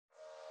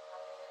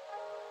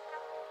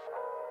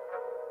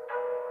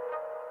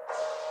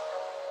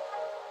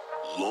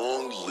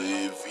Long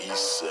live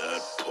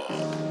Eastside Pop.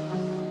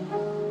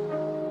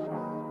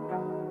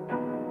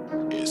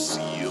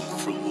 SEM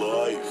for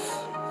life.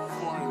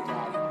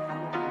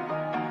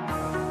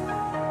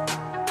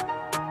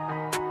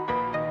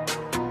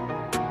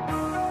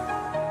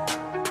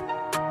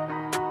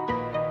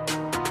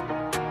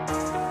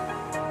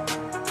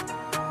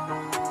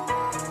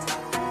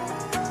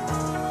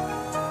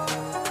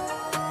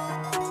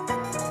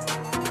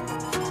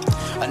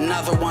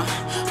 Another one.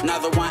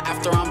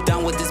 After I'm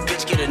done with this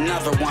bitch, get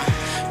another one.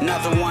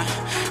 Another one.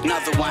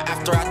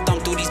 After I thumb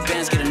through these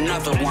bands, get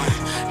another one.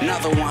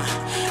 Another one.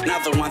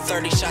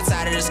 30 shots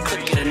out of this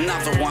clip, get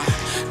another one.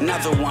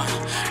 Another one.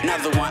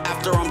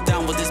 After I'm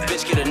done with this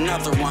bitch, get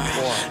another one.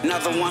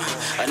 Another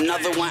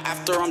one.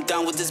 After I'm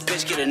done with this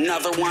bitch, get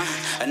another one.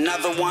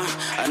 Another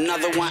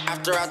one.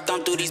 After I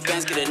thumb through these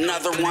bands, get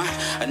another one.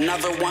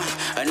 Another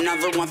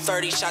one.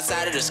 30 shots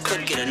out of this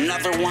clip, get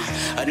another one.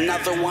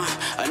 Another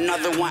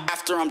one.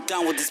 After I'm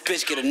done with this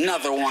bitch, get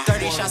another one.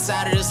 30 shots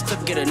out of this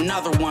clip, get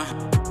another one.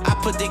 I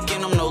put dick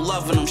in them, no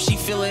love in them. She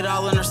feel it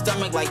all in her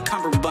stomach like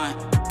cummerbund.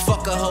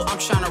 Fuck a hoe, I'm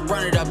tryna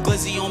run it up.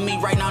 Glizzy on me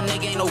right now,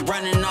 nigga, ain't no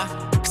running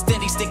up.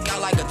 Extending stick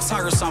out like a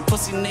tongue or some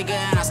pussy nigga,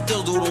 and I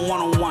still do the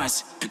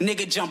one-on-ones.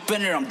 Nigga jump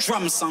in it, I'm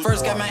drumming some.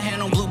 First got my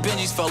hand on blue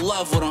Benjis, fell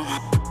love with them.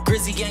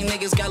 Grizzly gang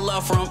niggas got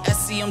love for them.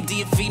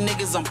 SCMDFE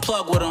niggas, I'm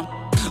plugged with them.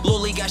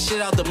 Lily got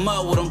shit out the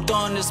mud with them.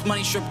 Throwing this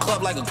money strip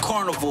club like a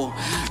carnival.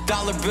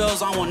 Dollar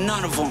bills, I want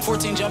none of them.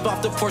 14 jump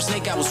off the porch,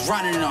 snake, I was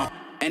running them.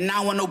 And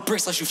now I want no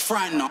bricks unless you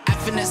frontin' them. I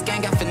finesse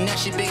gang, got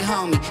finesse your big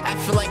homie. I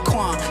feel like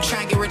Quan,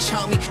 try and get rich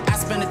homie. I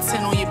spend a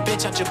 10 on your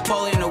bitch, out your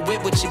pole in a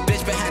whip with your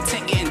bitch behind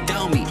 10 getting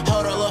domey.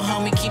 Hold on, little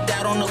homie, keep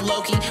that on the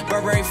low-key.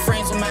 Burberry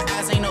frames with my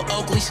eyes, ain't no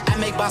Oakleys. I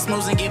make boss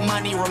moves and get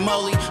money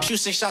remotely. Shoot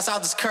 6 shots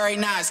out this Curry,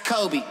 now it's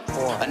Kobe.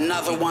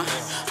 Another one.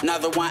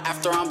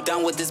 After I'm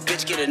done with this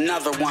bitch, get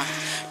another one.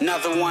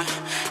 Another one.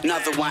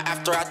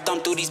 After I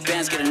thumb through these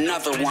bands, get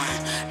another one.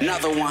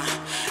 Another one.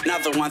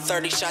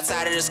 30 shots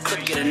out of this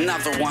clip, get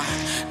another one.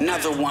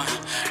 Another one.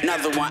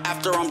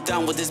 After I'm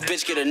done with this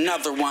bitch, get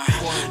another one.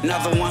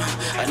 Another one.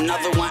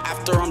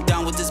 After I'm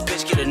done with this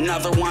bitch, get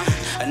another one.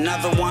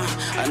 Another one.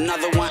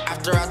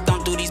 After I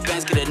thumb through these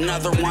bands, get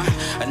another one.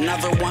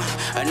 Another one.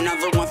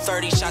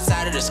 30 shots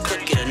out of this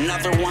clip, get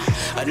another one.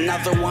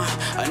 Another one.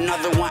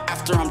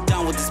 After I'm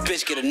done with this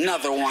bitch, get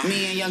another one.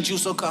 Me and Young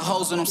Juice cut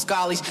holes in them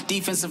schollies.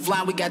 Defensive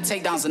line, we got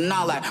takedowns and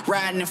all that.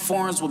 Riding in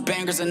foreigns with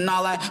bangers and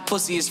all that.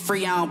 Pussy is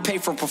free, I don't pay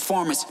for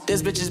performance.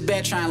 This bitch is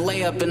bad, trying to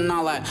lay up and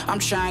all that. I'm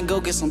trying to go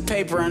get some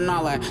paper and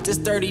all that. This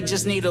 30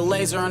 just need a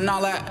laser and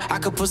all that. I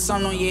could put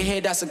something on your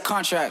head, that's a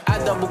contract.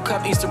 I double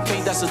cup Easter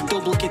pink, that's a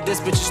duplicate. This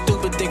bitch is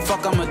stupid thick,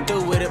 fuck I'ma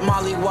do with it.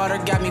 Molly water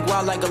got me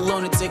wild like a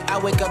lunatic. I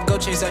wake up, go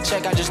chase that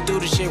check, I just do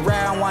the shit.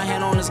 Ride on one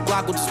hand on this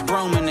Glock with this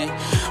broom in it.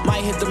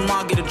 Might hit the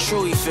mall, get a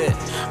truly fit.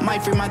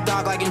 Might free my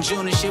dog like in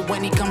June and shit.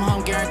 When he come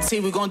home, guarantee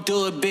we gon'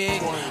 do it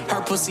big.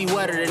 Her pussy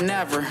wetter than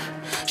ever.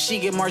 She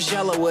get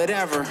Margiela,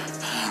 whatever.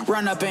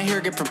 Run up in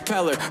here, get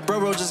propeller.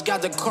 Bro just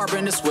got the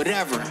carbon, it's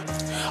whatever.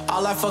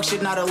 All that fuck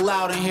shit not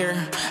allowed in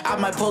here. I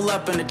might pull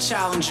up in a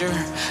Challenger.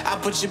 I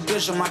put your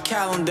bitch on my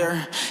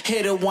calendar.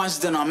 Hit it once,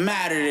 then I'm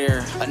out of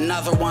there.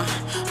 Another one.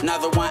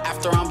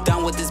 After I'm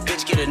done with this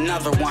bitch, get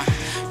another one.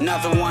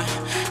 Another one.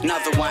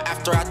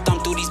 After I thumb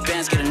through these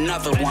bands, get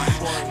another one.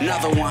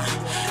 Another one.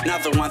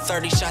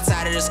 30 shots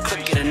out of this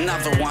clip, get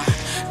another one.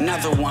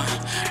 Another one.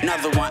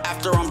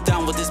 After I'm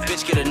done with this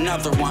bitch, get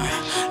another one.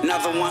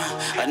 Another one.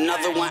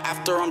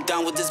 After I'm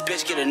done with this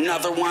bitch, get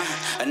another one.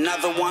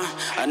 Another one.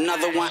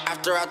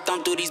 After I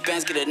thumb through these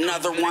bands, get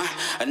another one.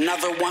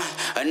 Another one.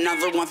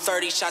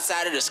 30 shots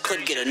out of this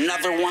clip, get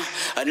another one.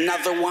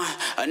 Another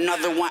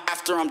one.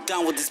 After I'm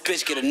done with this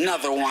bitch, get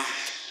another one.